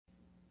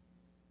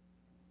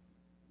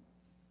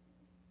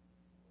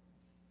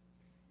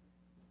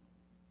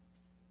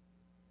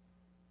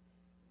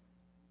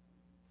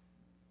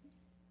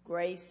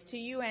Grace to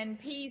you and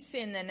peace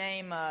in the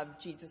name of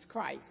Jesus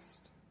Christ.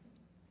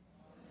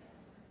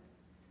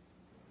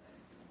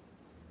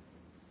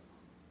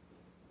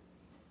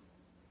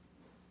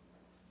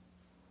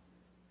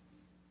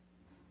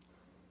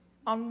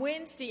 On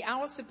Wednesday, I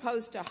was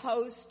supposed to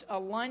host a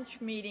lunch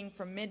meeting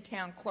for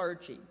Midtown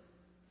clergy.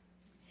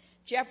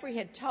 Jeffrey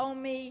had told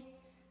me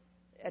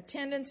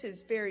attendance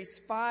is very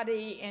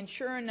spotty, and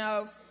sure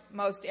enough,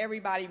 most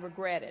everybody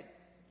regretted.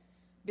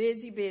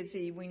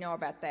 Busy, we know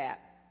about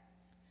that.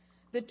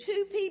 The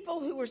two people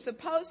who were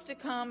supposed to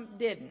come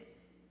didn't.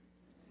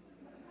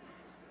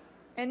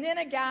 And then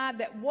a guy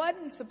that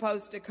wasn't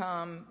supposed to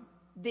come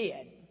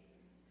did.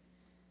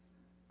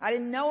 I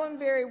didn't know him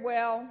very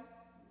well,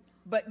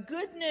 but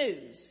good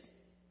news.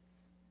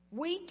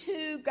 We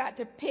too got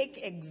to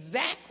pick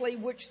exactly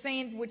which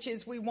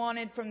sandwiches we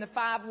wanted from the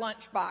 5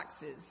 lunch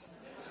boxes.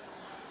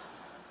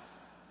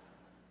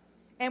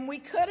 And we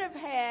could have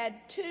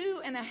had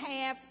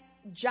 2.5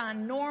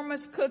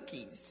 ginormous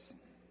cookies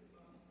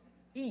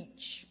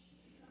each.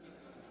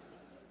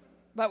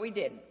 But we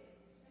didn't.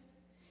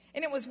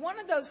 And it was one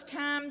of those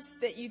times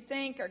that you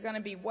think are going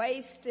to be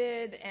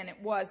wasted, and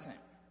it wasn't.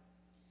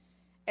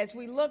 As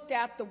we looked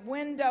out the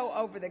window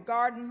over the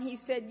garden, he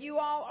said, "You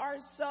all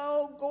are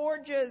so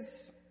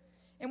gorgeous.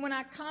 And when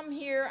I come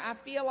here, I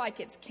feel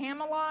like it's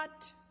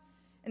Camelot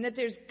and that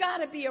there's got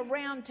to be a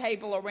round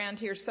table around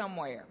here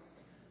somewhere.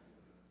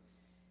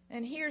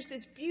 And here's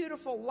this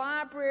beautiful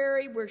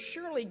library where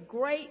surely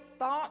great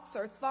thoughts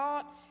are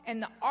thought,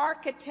 and the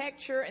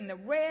architecture and the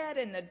red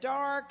and the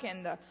dark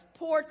and the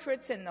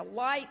portraits and the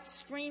light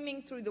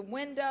streaming through the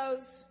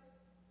windows."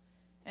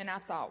 And I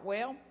thought,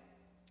 well,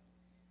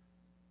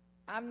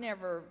 I've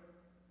never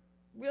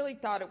really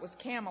thought it was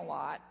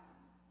Camelot,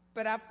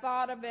 but I've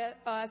thought of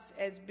us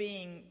as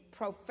being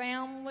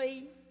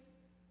profoundly,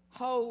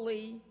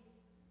 holy,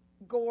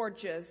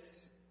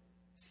 gorgeous,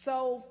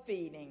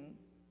 soul-feeding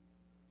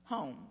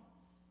home.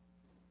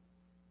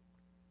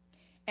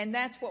 And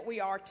that's what we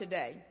are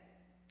today.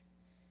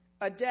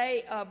 A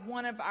day of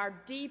one of our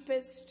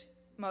deepest,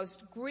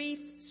 most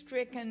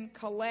grief-stricken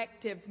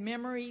collective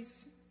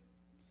memories.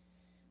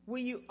 Will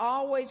you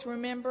always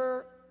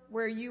remember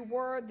where you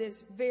were this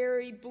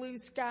very blue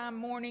sky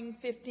morning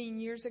 15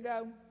 years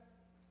ago?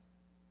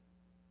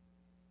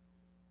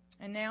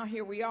 And now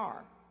here we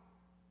are.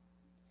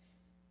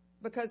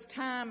 Because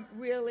time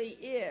really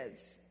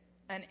is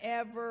an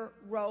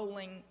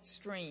ever-rolling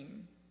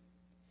stream.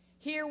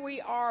 Here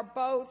we are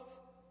both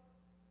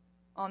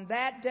on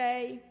that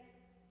day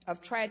of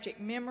tragic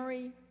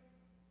memory,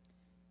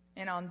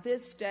 and on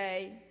this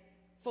day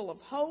full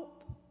of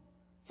hope,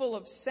 full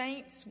of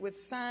saints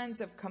with signs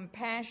of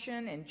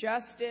compassion and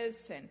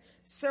justice, and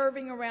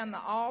serving around the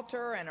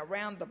altar and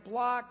around the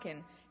block,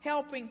 and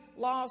helping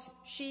lost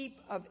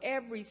sheep of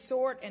every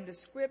sort and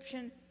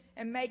description,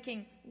 and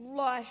making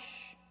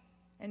lush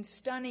and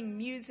stunning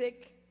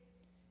music,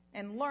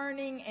 and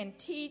learning and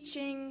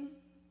teaching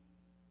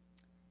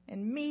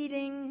and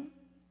meeting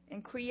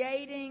and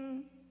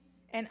creating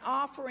and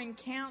offering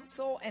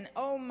counsel, and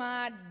oh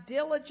my,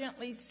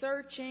 diligently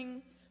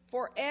searching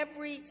for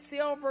every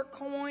silver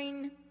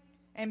coin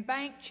and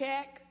bank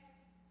check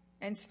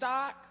and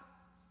stock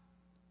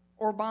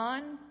or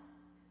bond,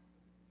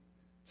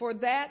 for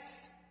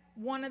that's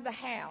one of the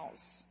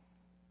hows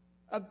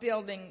of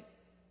building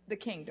the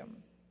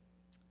kingdom.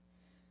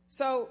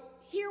 So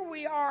here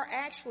we are,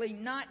 actually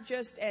not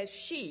just as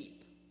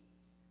sheep,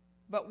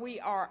 but we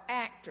are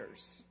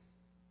actors,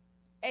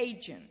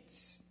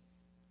 agents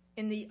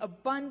in the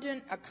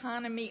abundant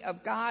economy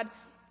of God,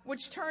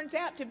 which turns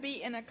out to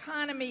be an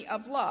economy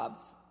of love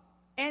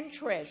and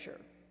treasure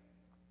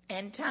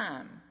and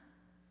time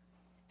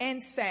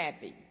and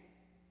savvy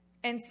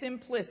and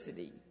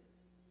simplicity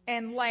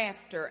and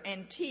laughter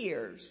and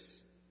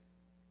tears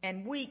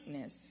and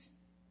weakness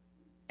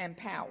and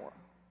power,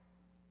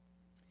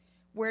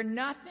 where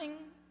nothing,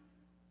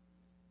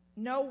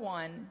 no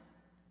one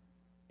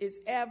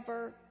is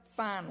ever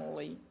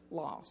finally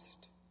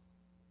lost.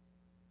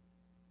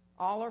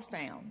 All are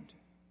found.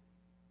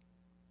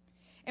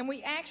 And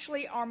we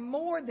actually are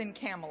more than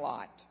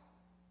Camelot,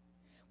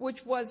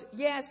 which was,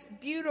 yes,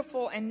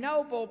 beautiful and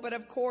noble, but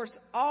of course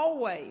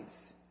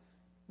always,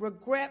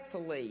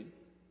 regretfully,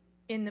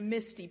 in the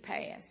misty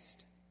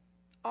past.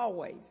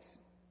 Always.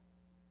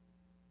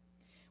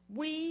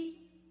 We,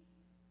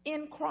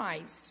 in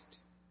Christ,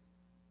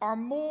 are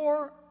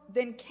more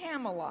than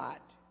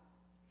Camelot,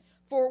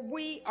 for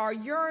we are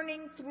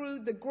yearning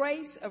through the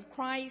grace of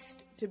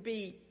Christ to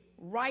be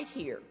right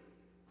here,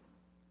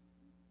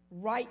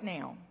 right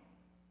now,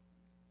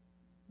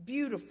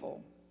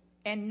 beautiful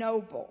and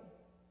noble,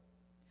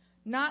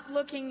 not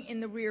looking in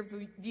the rear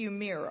view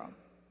mirror,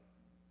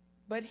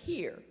 but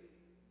here,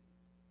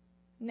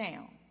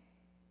 now,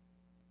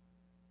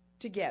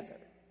 together.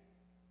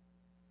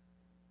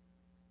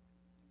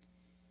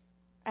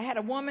 I had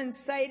a woman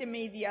say to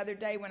me the other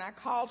day when I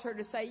called her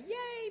to say,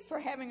 "Yay for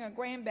having a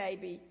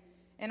grandbaby."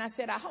 And I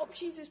said, "I hope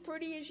she's as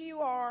pretty as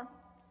you are."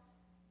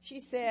 She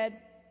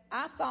said,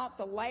 "I thought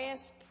the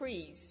last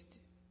priest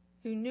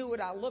who knew what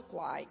I looked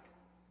like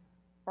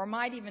or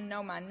might even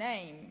know my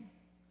name,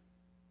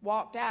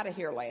 walked out of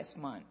here last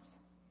month.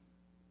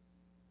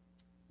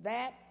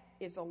 That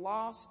is a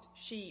lost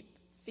sheep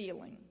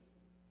feeling.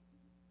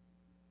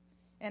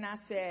 And I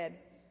said,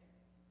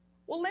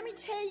 well, let me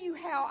tell you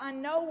how I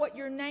know what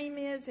your name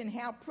is and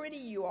how pretty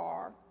you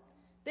are.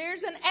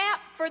 There's an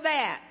app for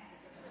that.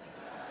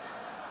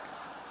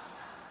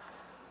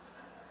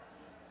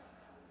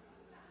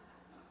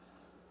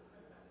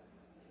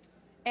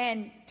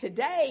 And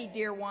today,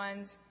 dear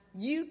ones,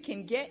 you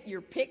can get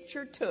your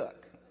picture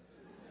took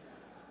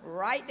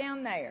right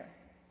down there.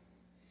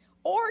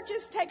 Or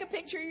just take a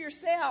picture of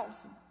yourself,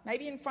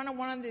 maybe in front of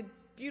one of the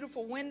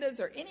beautiful windows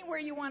or anywhere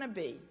you want to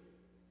be,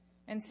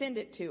 and send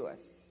it to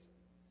us.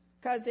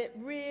 Because it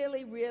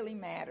really, really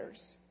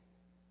matters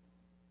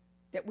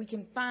that we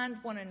can find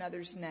one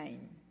another's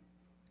name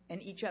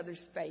and each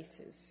other's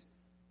faces.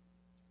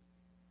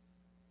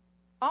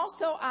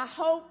 Also, I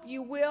hope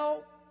you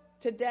will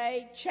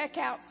today check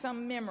out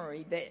some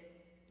ministry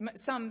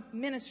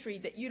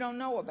that you don't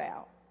know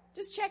about.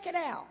 Just check it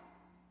out.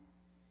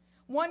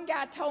 One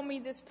guy told me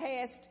this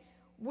past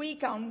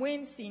week on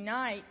Wednesday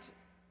night,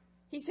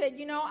 he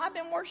said, I've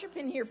been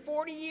worshiping here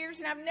 40 years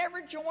and I've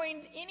never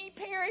joined any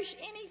parish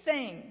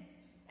anything.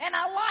 And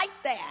I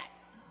like that.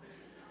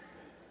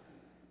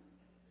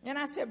 And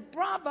I said,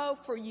 bravo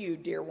for you,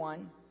 dear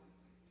one.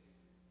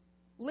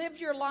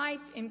 Live your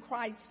life in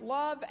Christ's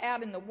love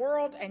out in the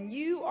world, and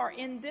you are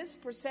in this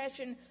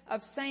procession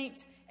of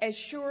saints as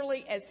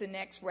surely as the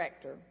next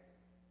rector.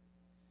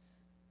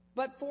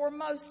 But for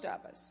most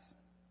of us,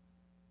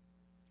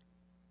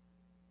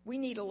 we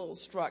need a little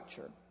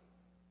structure,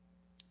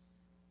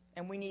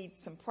 and we need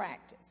some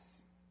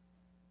practice.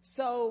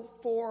 So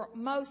for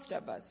most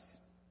of us,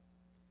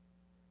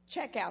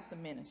 check out the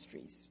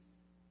ministries.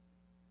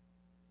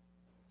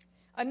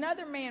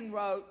 Another man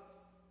wrote,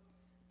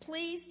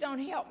 please don't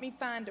help me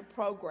find a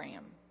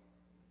program.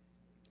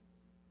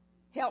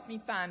 Help me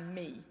find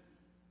me.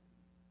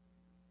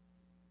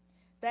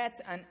 That's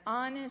an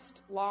honest,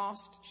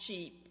 lost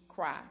sheep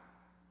cry.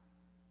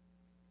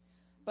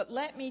 But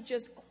let me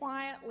just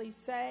quietly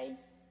say,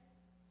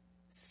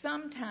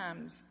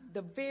 sometimes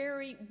the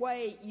very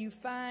way you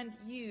find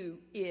you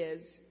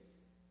is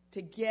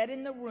to get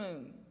in the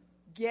room,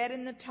 get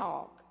in the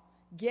talk,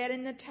 get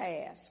in the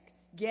task,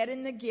 get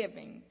in the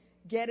giving,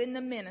 get in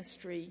the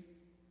ministry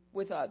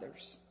with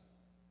others.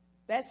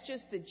 That's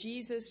just the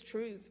Jesus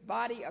truth,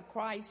 body of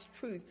Christ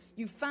truth.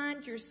 You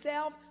find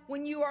yourself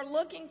when you are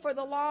looking for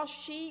the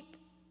lost sheep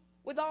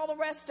with all the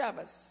rest of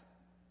us.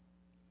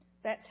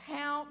 That's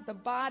how the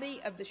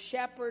body of the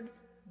shepherd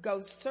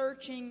goes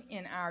searching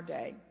in our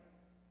day.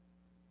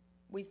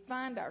 We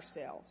find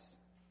ourselves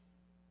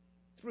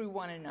through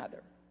one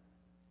another.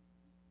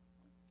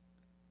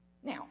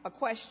 Now, a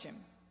question.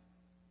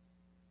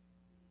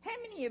 How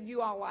many of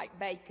you all like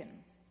bacon?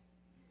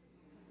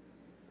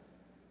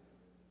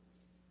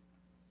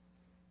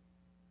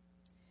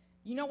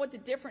 You know what the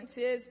difference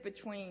is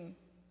between,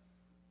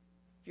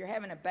 if you're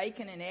having a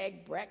bacon and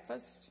egg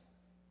breakfast,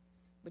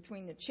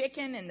 between the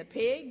chicken and the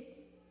pig?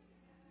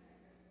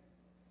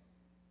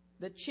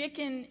 The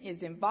chicken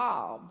is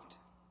involved,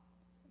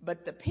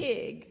 but the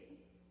pig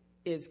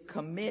is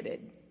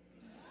committed.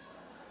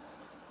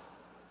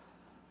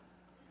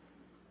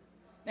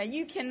 Now,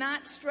 you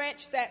cannot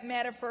stretch that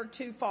metaphor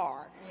too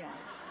far.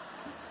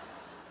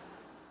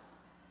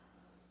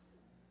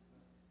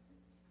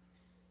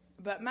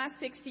 But my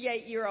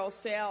 68-year-old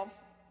self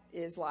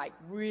is like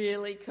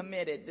really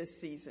committed this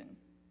season.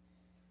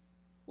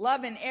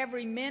 Loving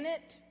every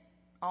minute,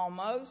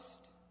 almost.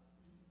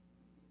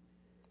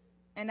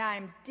 And I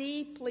am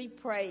deeply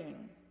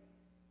praying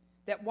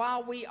that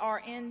while we are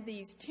in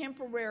these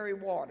temporary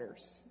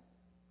waters,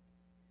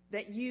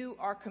 that you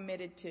are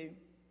committed to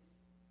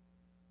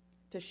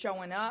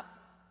showing up,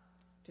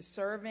 to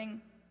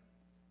serving,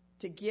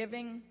 to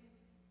giving,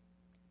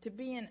 to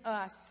being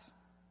us,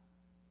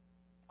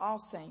 all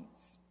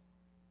saints.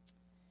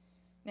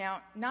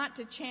 Now, not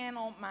to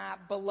channel my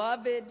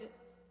beloved,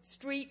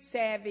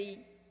 street-savvy,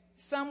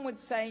 some would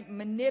say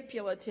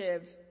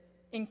manipulative,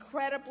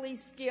 incredibly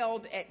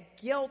skilled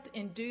at guilt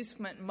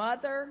inducement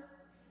mother,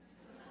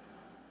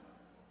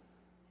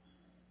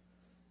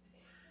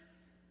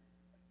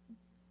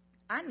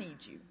 I need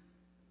you.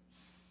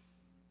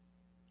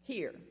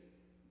 Here.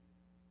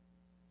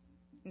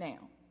 Now.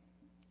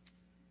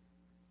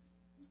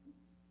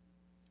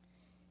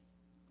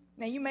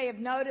 Now, you may have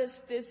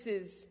noticed this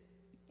is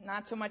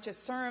not so much a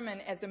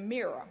sermon as a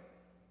mirror.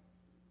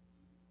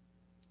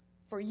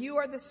 For you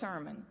are the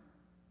sermon.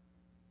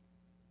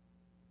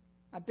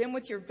 I've been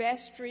with your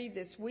vestry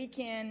this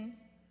weekend.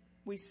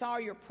 We saw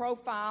your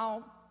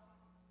profile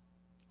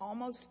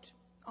almost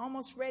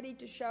ready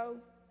to show.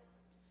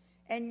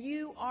 And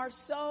you are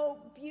so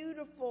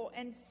beautiful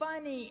and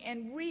funny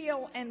and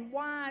real and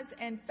wise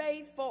and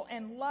faithful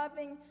and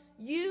loving.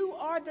 You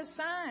are the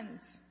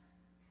signs.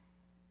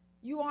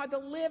 You are the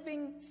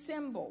living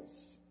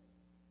symbols.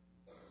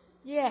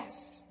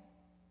 Yes.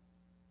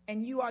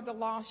 And you are the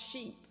lost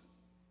sheep.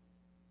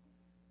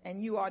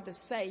 And you are the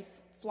safe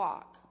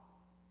flock.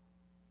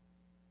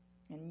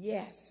 And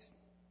yes,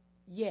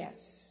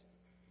 yes,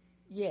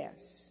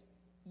 yes,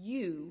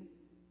 you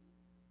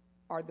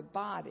are the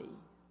body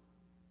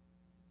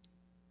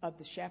of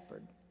the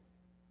shepherd.